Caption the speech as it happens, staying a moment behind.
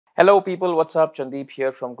Hello people, what's up? Chandeep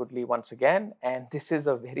here from Goodly once again, and this is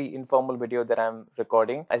a very informal video that I'm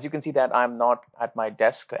recording. As you can see that I'm not at my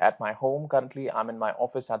desk at my home currently. I'm in my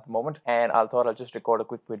office at the moment, and I thought I'll just record a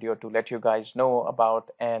quick video to let you guys know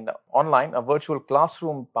about a virtual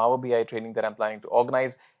classroom Power BI training that I'm planning to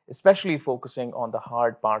organize, especially focusing on the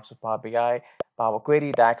hard parts of Power BI, Power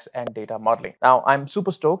Query, DAX, and data modeling. Now, I'm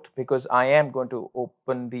super stoked because I am going to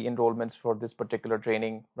open the enrollments for this particular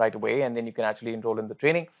training right away, and then you can actually enroll in the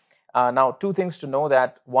training. Now, two things to know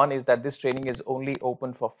that one is that this training is only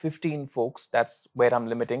open for 15 folks. That's where I'm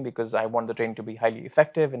limiting because I want the training to be highly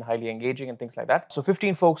effective and highly engaging and things like that. So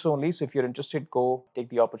 15 folks only. So if you're interested, go take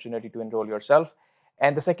the opportunity to enroll yourself.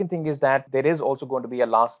 And the second thing is that there is also going to be a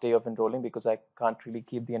last day of enrolling because I can't really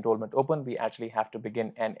keep the enrollment open. We actually have to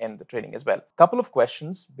begin and end the training as well. Couple of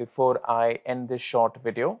questions before I end this short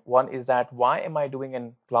video. One is that why am I doing a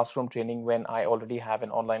classroom training when I already have an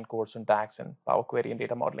online course on DAX and Power Query and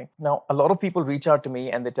data modeling? Now, a lot of people reach out to me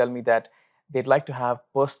and they tell me that they'd like to have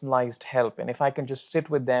personalized help. And if I can just sit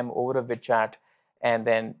with them over a vid chat and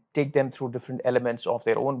then take them through different elements of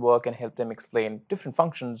their own work and help them explain different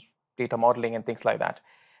functions, data modeling and things like that.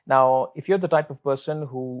 Now, if you're the type of person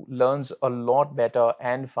who learns a lot better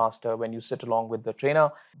and faster when you sit along with the trainer,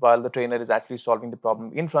 while the trainer is actually solving the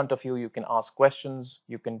problem in front of you, you can ask questions,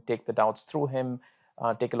 you can take the doubts through him,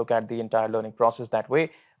 take a look at the entire learning process that way.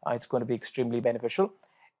 It's going to be extremely beneficial.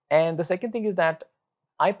 And the second thing is that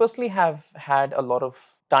I personally have had a lot of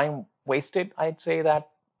time wasted. I'd say that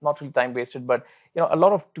not really time wasted, but a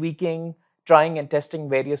lot of tweaking, trying and testing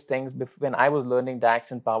various things when I was learning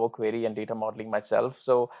DAX and Power Query and data modeling myself.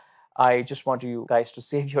 So I just want you guys to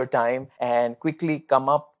save your time and quickly come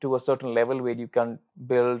up to a certain level where you can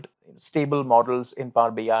build stable models in Power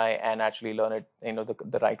BI and actually learn it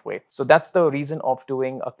the right way. So that's the reason of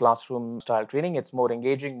doing a classroom style training. It's more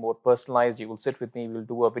engaging, more personalized. You will sit with me, we'll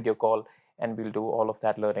do a video call, and we'll do all of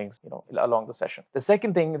that learning along the session. The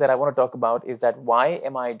second thing that I want to talk about is that what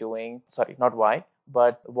am I going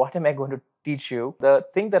to teach you? The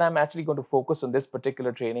thing that I'm actually going to focus on this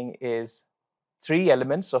particular training is three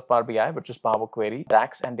elements of Power BI, which is Power Query,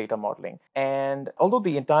 DAX, and data modeling. And although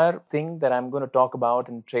the entire thing that I'm going to talk about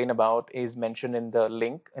and train about is mentioned in the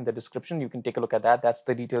link in the description, you can take a look at that. That's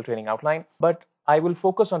the detailed training outline. But I will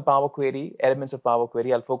focus on Power Query, elements of Power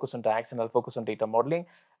Query. I'll focus on DAX and I'll focus on data modeling.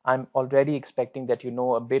 I'm already expecting that you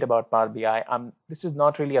know a bit about Power BI. This is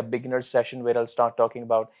not really a beginner session where I'll start talking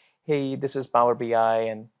about, hey, this is Power BI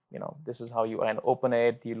and this is how you open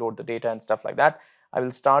it, you load the data and stuff like that. I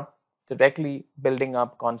will start directly building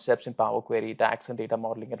up concepts in Power Query, DAX and data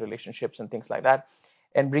modeling and relationships and things like that,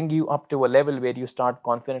 and bring you up to a level where you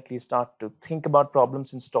confidently start to think about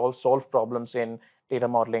problems and solve problems in data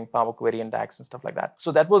modeling, Power Query and DAX and stuff like that.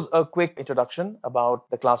 So that was a quick introduction about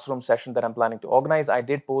the classroom session that I'm planning to organize. I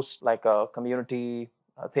did post like a community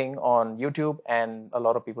thing on YouTube and a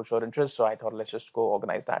lot of people showed interest. So I thought let's just go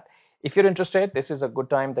organize that. If you're interested, this is a good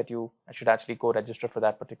time that you should actually go register for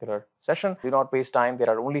that particular session. Do not waste time. There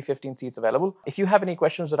are only 15 seats available. If you have any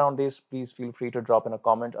questions around this, please feel free to drop in a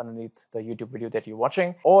comment underneath the YouTube video that you're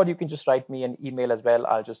watching, or you can just write me an email as well.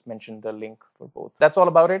 I'll just mention the link for both. That's all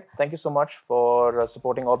about it. Thank you so much for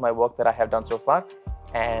supporting all my work that I have done so far.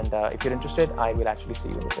 And if you're interested, I will actually see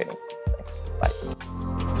you in the training. Thanks. Bye.